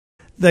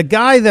the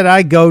guy that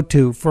I go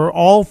to for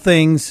all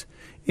things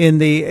in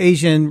the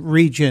Asian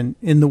region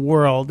in the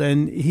world,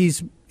 and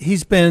he's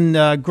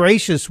been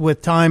gracious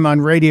with time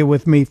on radio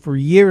with me for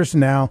years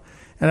now,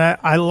 and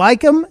I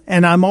like him,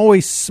 and I'm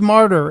always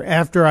smarter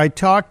after I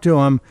talk to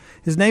him.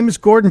 His name is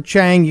Gordon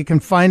Chang. You can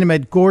find him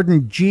at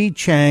Gordon G.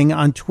 Chang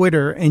on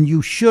Twitter, and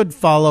you should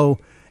follow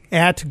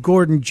at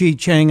Gordon G.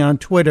 Chang on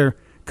Twitter,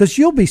 because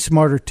you'll be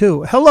smarter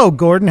too. Hello,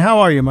 Gordon. How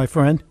are you, my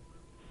friend?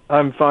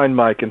 I'm fine,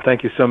 Mike, and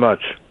thank you so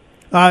much.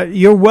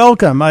 You're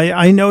welcome.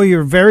 I know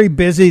you're very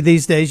busy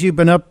these days. You've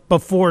been up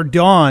before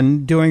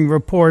dawn doing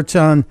reports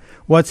on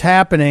what's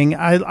happening.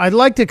 I'd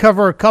like to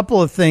cover a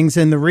couple of things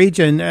in the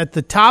region. At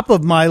the top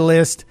of my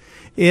list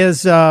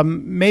is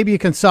maybe you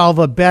can solve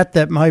a bet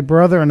that my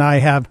brother and I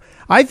have.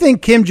 I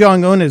think Kim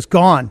Jong-un is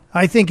gone.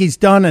 I think he's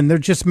done, and they're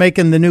just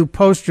making the new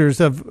posters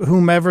of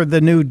whomever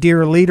the new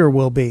dear leader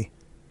will be.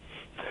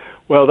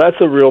 Well, that's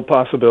a real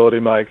possibility,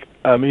 Mike.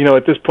 At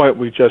this point,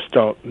 we just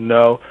don't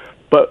know.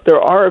 But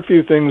there are a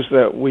few things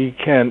that we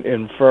can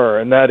infer,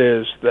 and that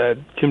is that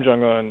Kim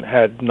Jong-un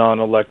had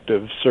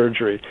non-elective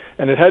surgery.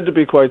 And it had to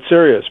be quite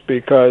serious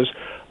because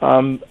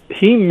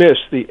he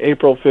missed the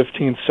April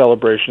 15th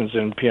celebrations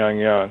in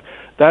Pyongyang.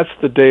 That's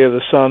the Day of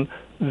the Sun,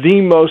 the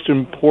most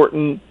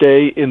important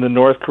day in the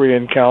North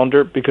Korean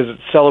calendar because it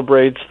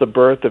celebrates the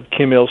birth of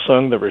Kim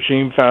Il-sung, the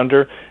regime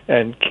founder,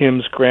 and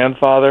Kim's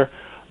grandfather.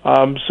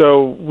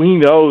 So we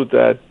know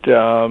that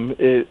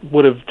it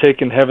would have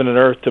taken heaven and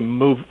earth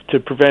to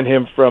prevent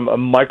him from a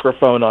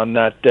microphone on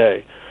that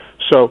day.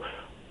 So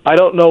I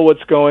don't know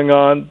what's going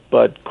on,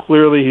 but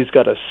clearly he's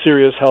got a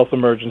serious health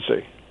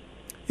emergency.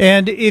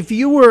 And if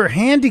you were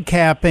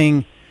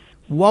handicapping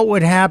what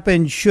would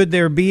happen should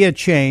there be a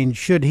change,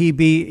 should he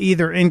be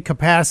either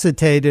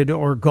incapacitated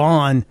or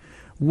gone,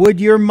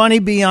 would your money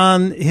be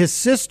on his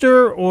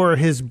sister or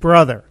his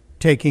brother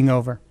taking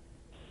over?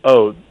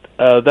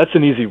 That's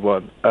an easy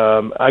one.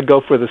 I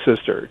go for the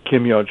sister,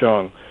 Kim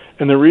Yo-jong.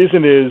 And the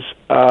reason is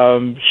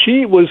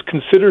she was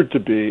considered to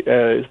be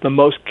the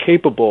most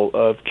capable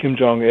of Kim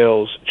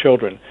Jong-il's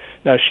children.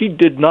 Now, she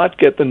did not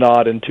get the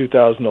nod in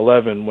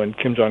 2011 when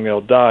Kim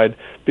Jong-il died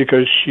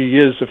because she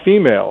is a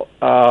female.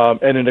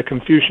 And in a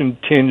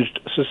Confucian-tinged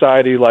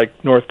society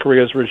like North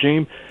Korea's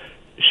regime,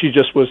 she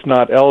just was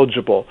not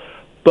eligible.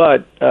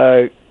 But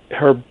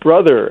her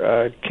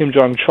brother, Kim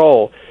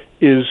Jong-chol,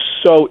 is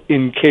so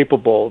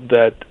incapable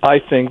that I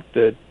think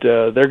that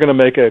they're going to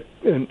make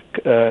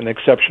an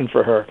exception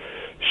for her.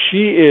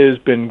 She has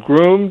been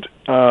groomed.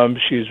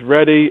 She's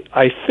ready.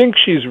 I think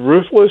she's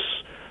ruthless,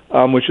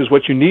 which is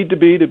what you need to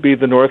be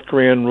the North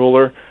Korean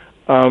ruler.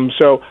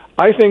 So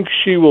I think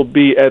she will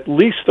be at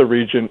least the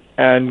regent,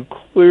 and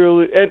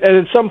clearly, and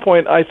at some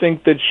point, I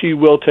think that she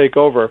will take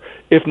over,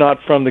 if not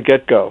from the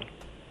get-go.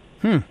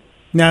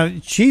 Now,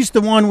 she's the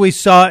one we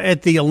saw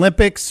at the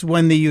Olympics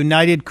when the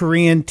United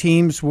Korean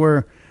teams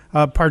were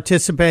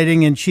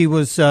participating, and she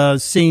was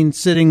seen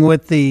sitting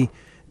with the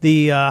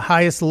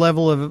highest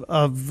level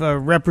of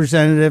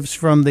representatives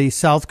from the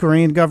South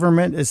Korean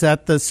government. Is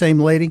that the same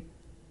lady?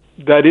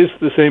 That is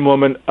the same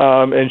woman,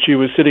 and she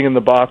was sitting in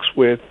the box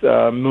with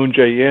Moon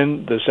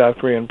Jae-in, the South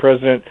Korean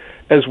president,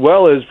 as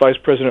well as Vice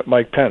President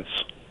Mike Pence.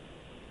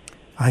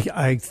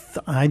 I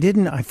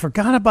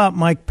forgot about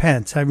Mike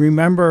Pence. I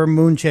remember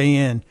Moon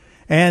Jae-in.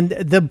 And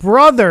the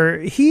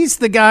brother, he's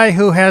the guy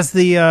who has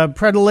the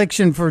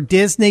predilection for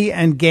Disney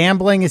and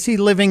gambling. Is he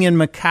living in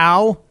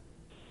Macau?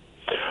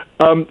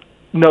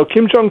 No,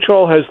 Kim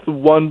Jong-chol has the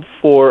one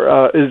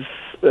for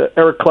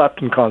Eric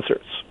Clapton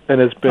concerts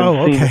and has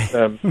been seen at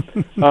them.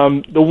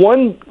 The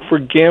one for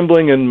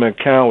gambling in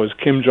Macau is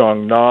Kim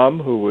Jong-nam,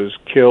 who was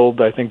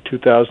killed, I think,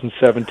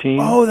 2017.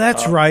 Oh,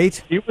 that's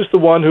right. He was the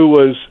one who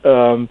was,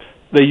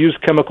 they used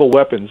chemical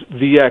weapons,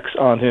 VX,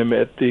 on him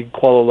at the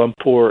Kuala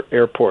Lumpur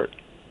airport.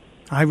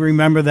 I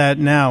remember that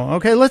now.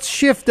 Okay, let's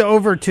shift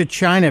over to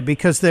China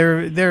because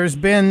there's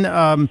been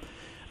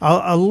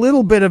a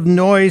little bit of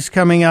noise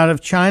coming out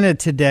of China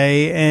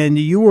today, and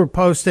you were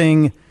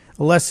posting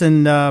less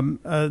than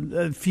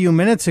a few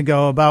minutes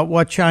ago about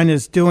what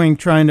China's doing,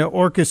 trying to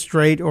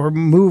orchestrate or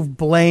move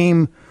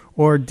blame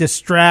or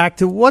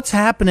distract. What's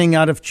happening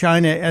out of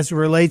China as it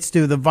relates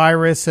to the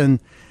virus and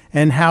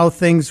how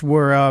things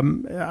were,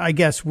 I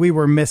guess we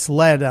were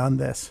misled on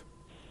this.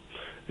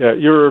 Yeah,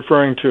 you're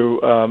referring to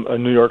a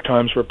New York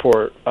Times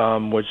report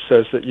which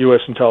says that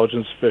U.S.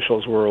 intelligence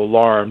officials were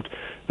alarmed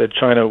that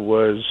China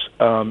was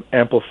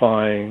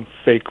amplifying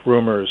fake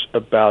rumors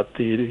about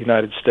the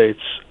United States,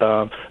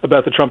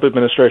 about the Trump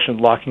administration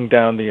locking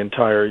down the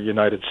entire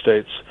United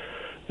States.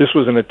 This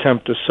was an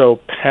attempt to sow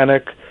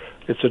panic.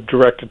 It's a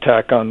direct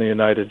attack on the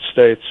United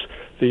States.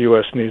 The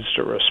U.S. needs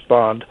to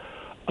respond.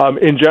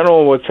 In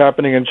general, what's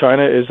happening in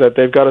China is that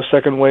they've got a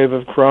second wave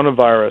of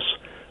coronavirus.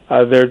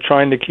 They're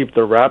trying to keep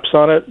the wraps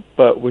on it,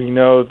 but we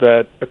know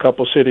that a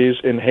couple cities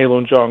in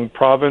Heilongjiang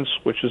province,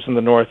 which is in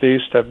the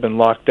northeast, have been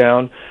locked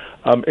down,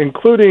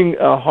 including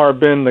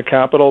Harbin, the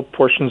capital.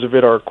 Portions of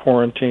it are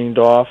quarantined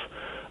off.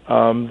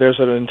 There's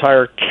an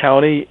entire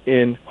county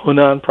in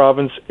Hunan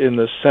province in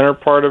the center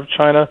part of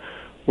China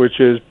which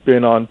has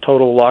been on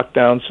total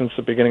lockdown since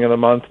the beginning of the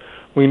month.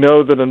 We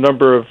know that a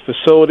number of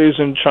facilities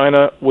in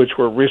China, which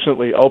were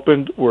recently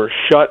opened, were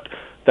shut.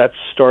 That's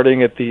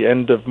starting at the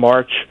end of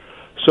March.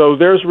 So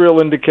there's real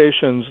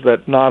indications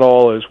that not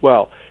all is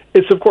well.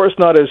 It's, of course,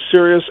 not as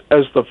serious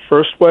as the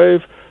first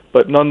wave,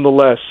 but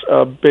nonetheless,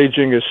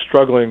 Beijing is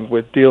struggling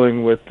with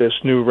dealing with this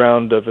new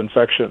round of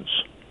infections.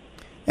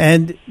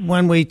 And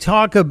when we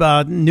talk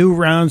about new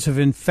rounds of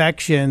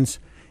infections,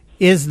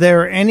 is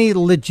there any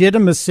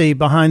legitimacy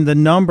behind the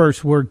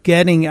numbers we're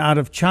getting out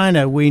of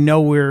China? We know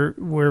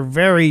we're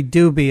very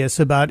dubious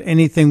about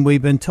anything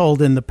we've been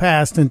told in the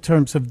past in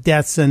terms of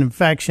deaths and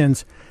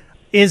infections.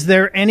 Is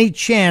there any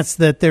chance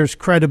that there's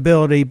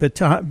credibility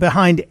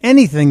behind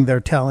anything they're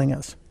telling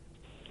us?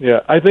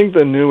 Yeah, I think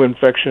the new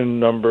infection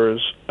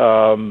numbers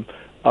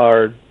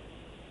are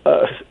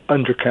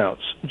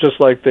undercounts, just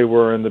like they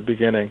were in the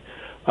beginning.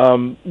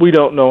 We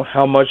don't know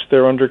how much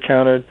they're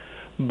undercounted,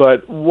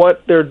 but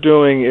what they're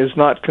doing is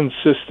not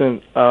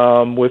consistent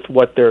with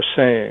what they're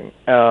saying.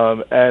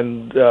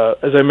 And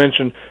as I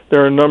mentioned,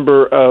 there are a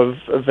number of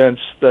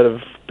events that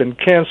have been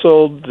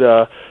canceled,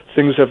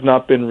 things have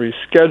not been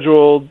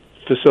rescheduled,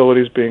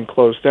 facilities being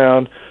closed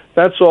down.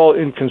 That's all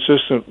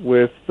inconsistent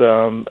with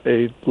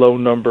a low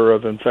number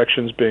of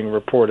infections being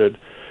reported.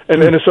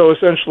 And so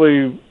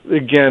essentially,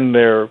 again,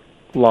 they're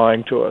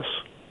lying to us.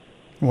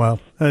 Well,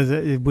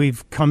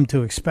 we've come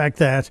to expect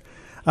that.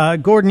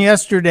 Gordon,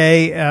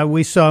 yesterday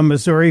we saw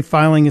Missouri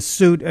filing a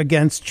suit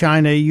against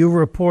China. You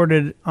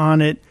reported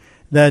on it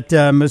that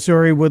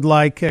Missouri would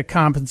like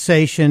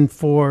compensation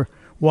for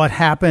what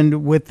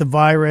happened with the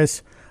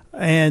virus.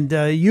 And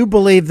you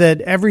believe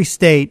that every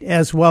state,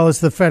 as well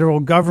as the federal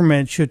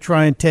government, should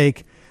try and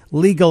take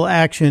legal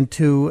action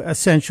to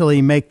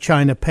essentially make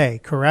China pay,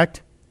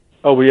 correct?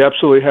 Oh, we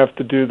absolutely have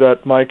to do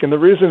that, Mike. And the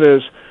reason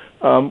is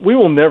we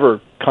will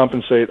never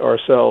compensate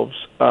ourselves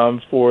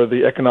for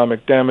the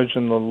economic damage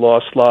and the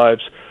lost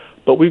lives,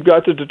 but we've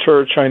got to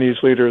deter Chinese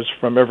leaders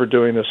from ever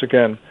doing this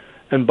again.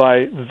 And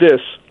by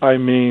this, I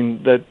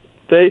mean that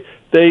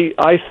they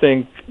I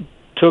think,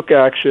 took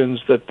actions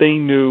that they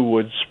knew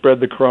would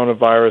spread the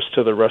coronavirus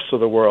to the rest of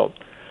the world.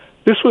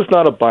 This was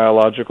not a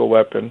biological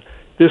weapon.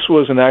 This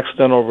was an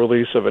accidental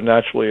release of a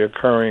naturally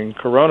occurring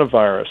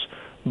coronavirus.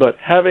 But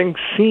having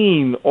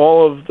seen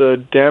all of the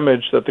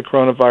damage that the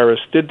coronavirus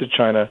did to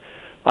China,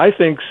 I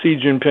think Xi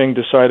Jinping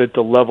decided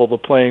to level the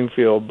playing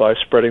field by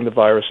spreading the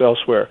virus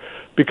elsewhere.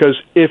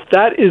 Because if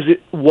that is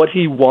what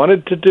he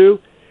wanted to do,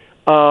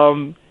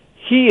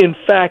 he in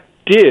fact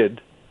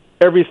did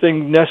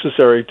everything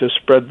necessary to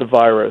spread the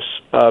virus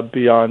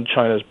beyond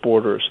China's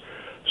borders.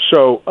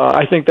 So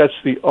I think that's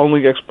the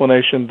only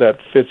explanation that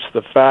fits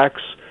the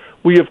facts.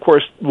 We, of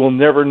course, will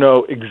never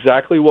know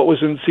exactly what was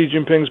in Xi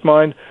Jinping's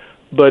mind,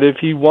 but if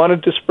he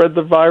wanted to spread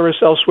the virus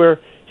elsewhere,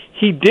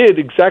 he did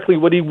exactly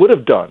what he would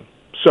have done.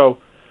 So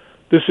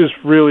this is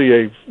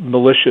really a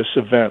malicious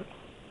event.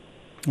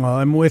 Well,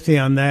 I'm with you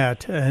on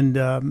that, and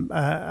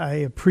I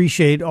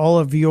appreciate all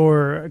of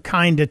your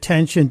kind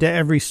attention to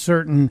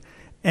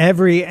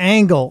every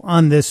angle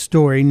on this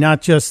story,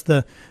 not just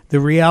the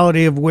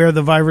reality of where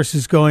the virus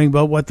is going,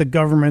 but what the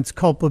government's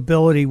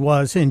culpability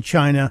was in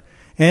China.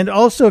 And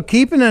also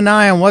keeping an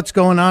eye on what's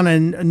going on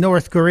in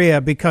North Korea,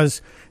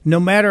 because no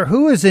matter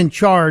who is in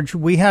charge,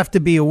 we have to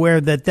be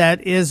aware that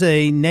that is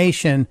a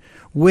nation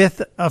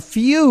with a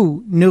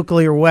few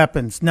nuclear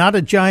weapons, not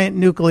a giant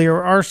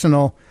nuclear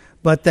arsenal,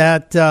 but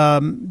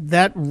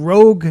that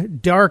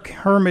rogue, dark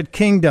hermit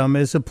kingdom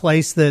is a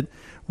place that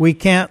we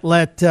can't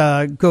let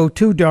go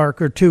too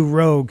dark or too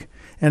rogue.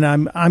 And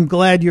I'm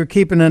glad you're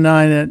keeping an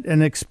eye on it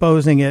and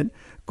exposing it.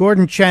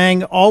 Gordon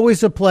Chang,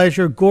 always a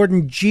pleasure.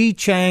 Gordon G.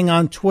 Chang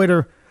on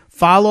Twitter.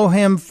 Follow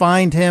him,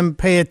 find him,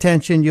 pay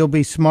attention. You'll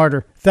be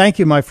smarter. Thank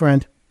you, my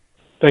friend.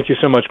 Thank you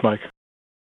so much, Mike.